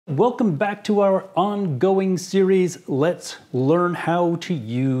Welcome back to our ongoing series, Let's Learn How to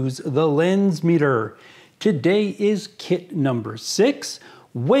Use the Lensmeter. Today is kit number 6,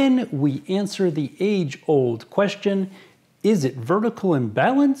 when we answer the age-old question, is it vertical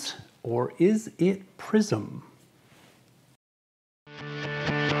imbalance or is it Prism?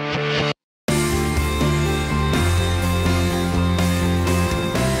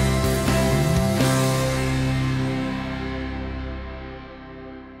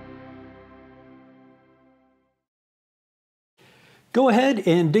 Go ahead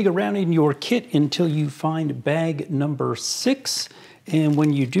and dig around in your kit until you find bag number 6. And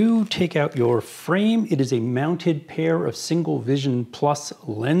when you do, take out your frame. It is a mounted pair of single vision plus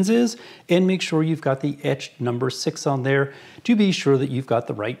lenses. And make sure you've got the etched number 6 on there to be sure that you've got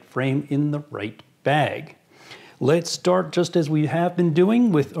the right frame in the right bag. Let's start just as we have been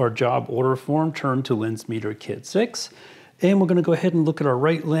doing with our job order form, turn to Lensmeter Kit 6. And we're going to go ahead and look at our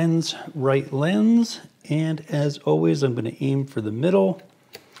right lens. And as always, I'm going to aim for the middle.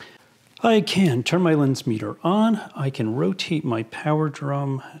 I can turn my Lensmeter on. I can rotate my power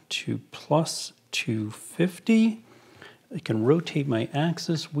drum to plus 250. I can rotate my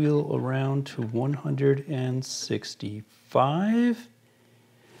axis wheel around to 165.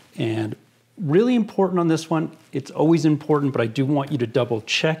 And really important on this one, it's always important, but I do want you to double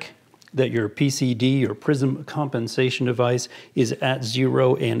check that your PCD or Prism compensation device is at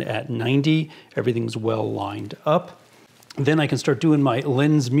 0 and at 90. Everything's well lined up. Then I can start doing my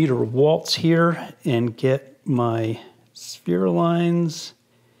Lensmeter waltz here and get my sphere lines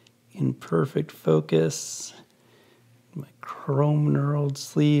in perfect focus. My chrome knurled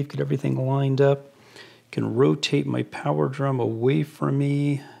sleeve, get everything lined up. Can rotate my power drum away from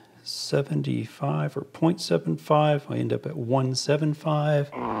me, 75 or 0.75. I end up at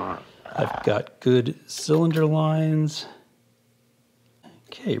 175. I've got good cylinder lines.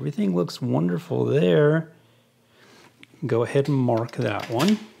 Okay, everything looks wonderful there. Go ahead and mark that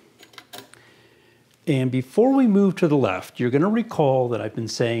one. And before we move to the left, you're going to recall that I've been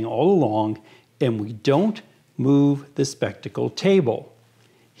saying all along, and we don't move the spectacle table.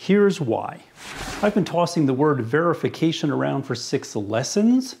 Here's why. I've been tossing the word verification around for 6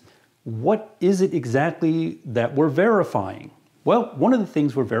 lessons. What is it exactly that we're verifying? Well, one of the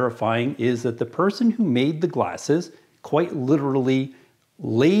things we're verifying is that the person who made the glasses quite literally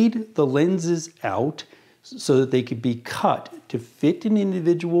laid the lenses out so that they could be cut to fit an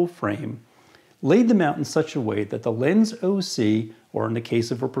individual frame, laid them out in such a way that the lens OC, or in the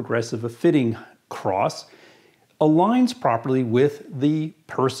case of a progressive, a fitting cross, aligns properly with the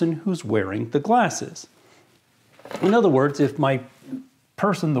person who's wearing the glasses. In other words, if my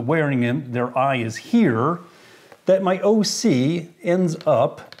person wearing them, their eye is here, that my OC ends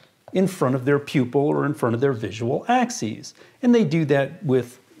up in front of their pupil or in front of their visual axes. And they do that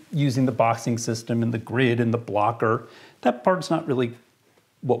with using the boxing system and the grid and the blocker. That part's not really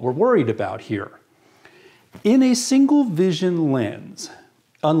what we're worried about here. In a single vision lens,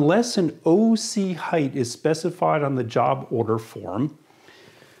 unless an OC height is specified on the job order form,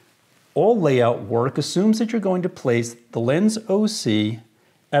 all layout work assumes that you're going to place the lens OC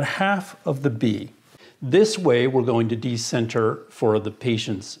at half of the B. This way, we're going to decenter for the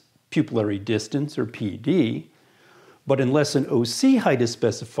patient's pupillary distance, or PD, but unless an OC height is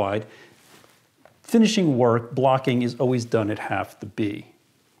specified, finishing work, blocking, is always done at half the B.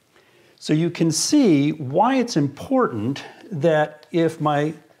 So you can see why it's important that if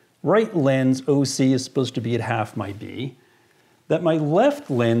my right lens OC is supposed to be at half my B, that my left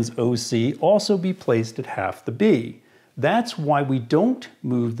lens OC also be placed at half the B. That's why we don't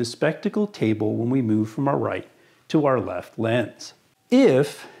move the spectacle table when we move from our right to our left lens.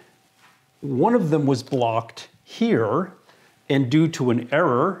 If one of them was blocked here, and due to an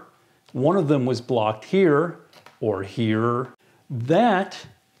error, one of them was blocked here or here, that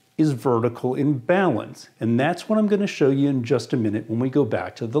is vertical imbalance. And that's what I'm going to show you in just a minute when we go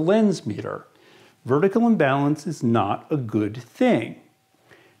back to the Lensmeter. Vertical imbalance is not a good thing.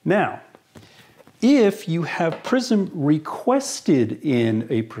 Now, if you have Prism requested in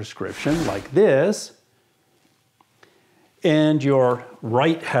a prescription like this, and your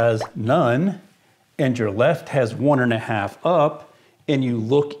right has none, and your left has 1.5 up, and you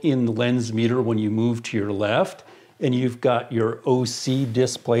look in the Lensmeter when you move to your left, and you've got your OC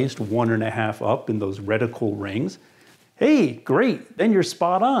displaced 1.5 up in those reticle rings, hey, great, then you're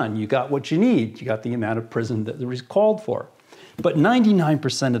spot on. You got what you need. You got the amount of Prism that was called for. But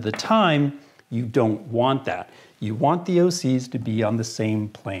 99% of the time, you don't want that. You want the OCs to be on the same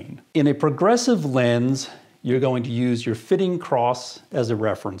plane. In a progressive lens, you're going to use your fitting cross as a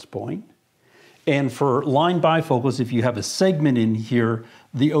reference point. And for line bifocals, if you have a segment in here,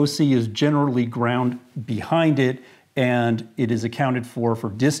 The OC is generally ground behind it, and it is accounted for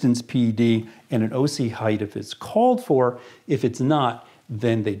distance PD and an OC height if it's called for. If it's not,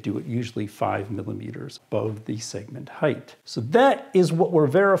 then they do it usually 5 millimeters above the segment height. So that is what we're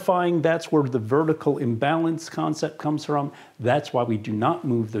verifying. That's where the vertical imbalance concept comes from. That's why we do not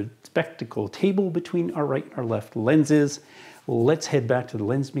move the spectacle table between our right and our left lenses. Let's head back to the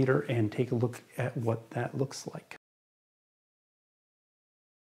Lensmeter and take a look at what that looks like.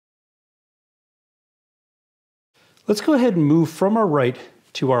 Let's go ahead and move from our right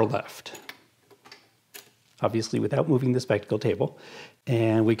to our left, obviously without moving the spectacle table.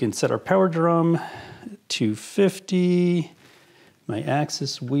 And we can set our power drum to 50, my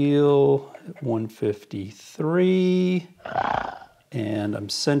axis wheel at 153, and I'm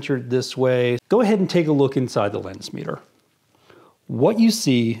centered this way. Go ahead and take a look inside the Lensmeter. What you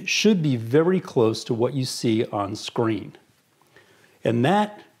see should be very close to what you see on screen. And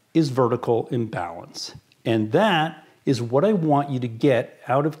that is vertical imbalance. And that is what I want you to get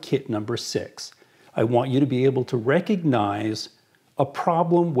out of kit number 6. I want you to be able to recognize a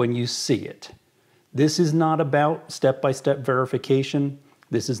problem when you see it. This is not about step-by-step verification.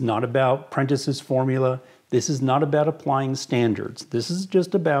 This is not about Prentice's formula. This is not about applying standards. This is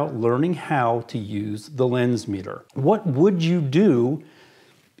just about learning how to use the Lensmeter. What would you do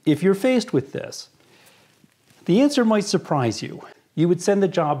if you're faced with this? The answer might surprise you. You would send the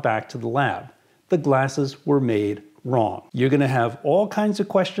job back to the lab. The glasses were made wrong. You're going to have all kinds of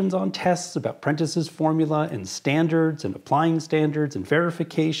questions on tests about Prentice's formula and standards and applying standards and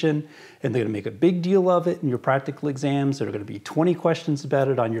verification, and they're going to make a big deal of it in your practical exams. There are going to be 20 questions about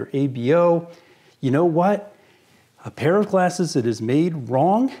it on your ABO. You know what? A pair of glasses that is made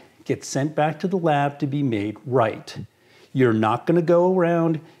wrong gets sent back to the lab to be made right. You're not going to go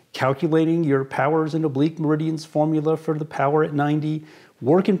around calculating your powers and oblique meridians formula for the power at 90,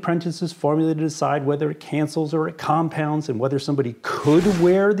 work in Prentice's formula to decide whether it cancels or it compounds and whether somebody could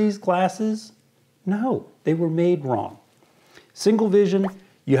wear these glasses. No, they were made wrong. Single vision,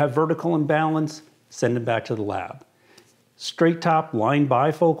 you have vertical imbalance, send them back to the lab. Straight top, lined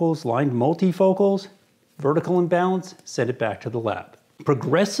bifocals, lined multifocals, vertical imbalance, send it back to the lab.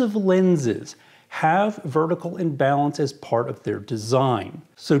 Progressive lenses have vertical imbalance as part of their design.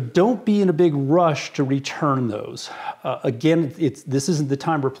 So don't be in a big rush to return those. Again, this isn't the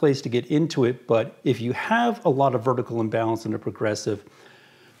time or place to get into it, but if you have a lot of vertical imbalance in a progressive,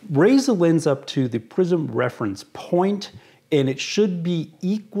 raise the lens up to the Prism reference point, and it should be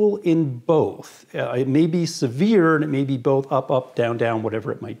equal in both. It may be severe, and it may be both up, up, down, down, whatever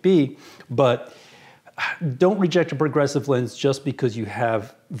it might be, but don't reject a progressive lens just because you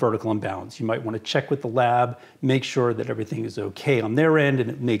have vertical imbalance. You might want to check with the lab, make sure that everything is okay on their end and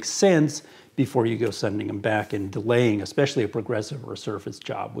it makes sense before you go sending them back and delaying, especially a progressive or a surface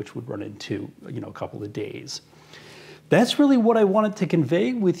job, which would run into a couple of days. That's really what I wanted to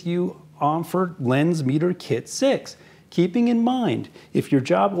convey with you for Lensmeter Kit 6. Keeping in mind, if your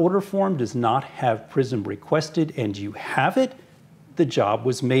job order form does not have Prism requested and you have it, the job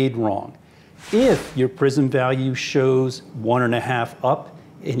was made wrong. If your Prism value shows 1.5 up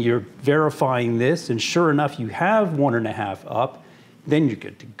and you're verifying this and sure enough you have 1.5 up, then you're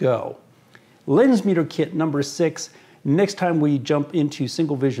good to go. Lensmeter Kit number 6. Next time we jump into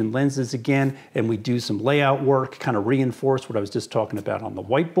single vision lenses again and we do some layout work, kind of reinforce what I was just talking about on the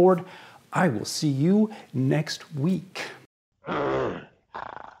whiteboard, I will see you next week.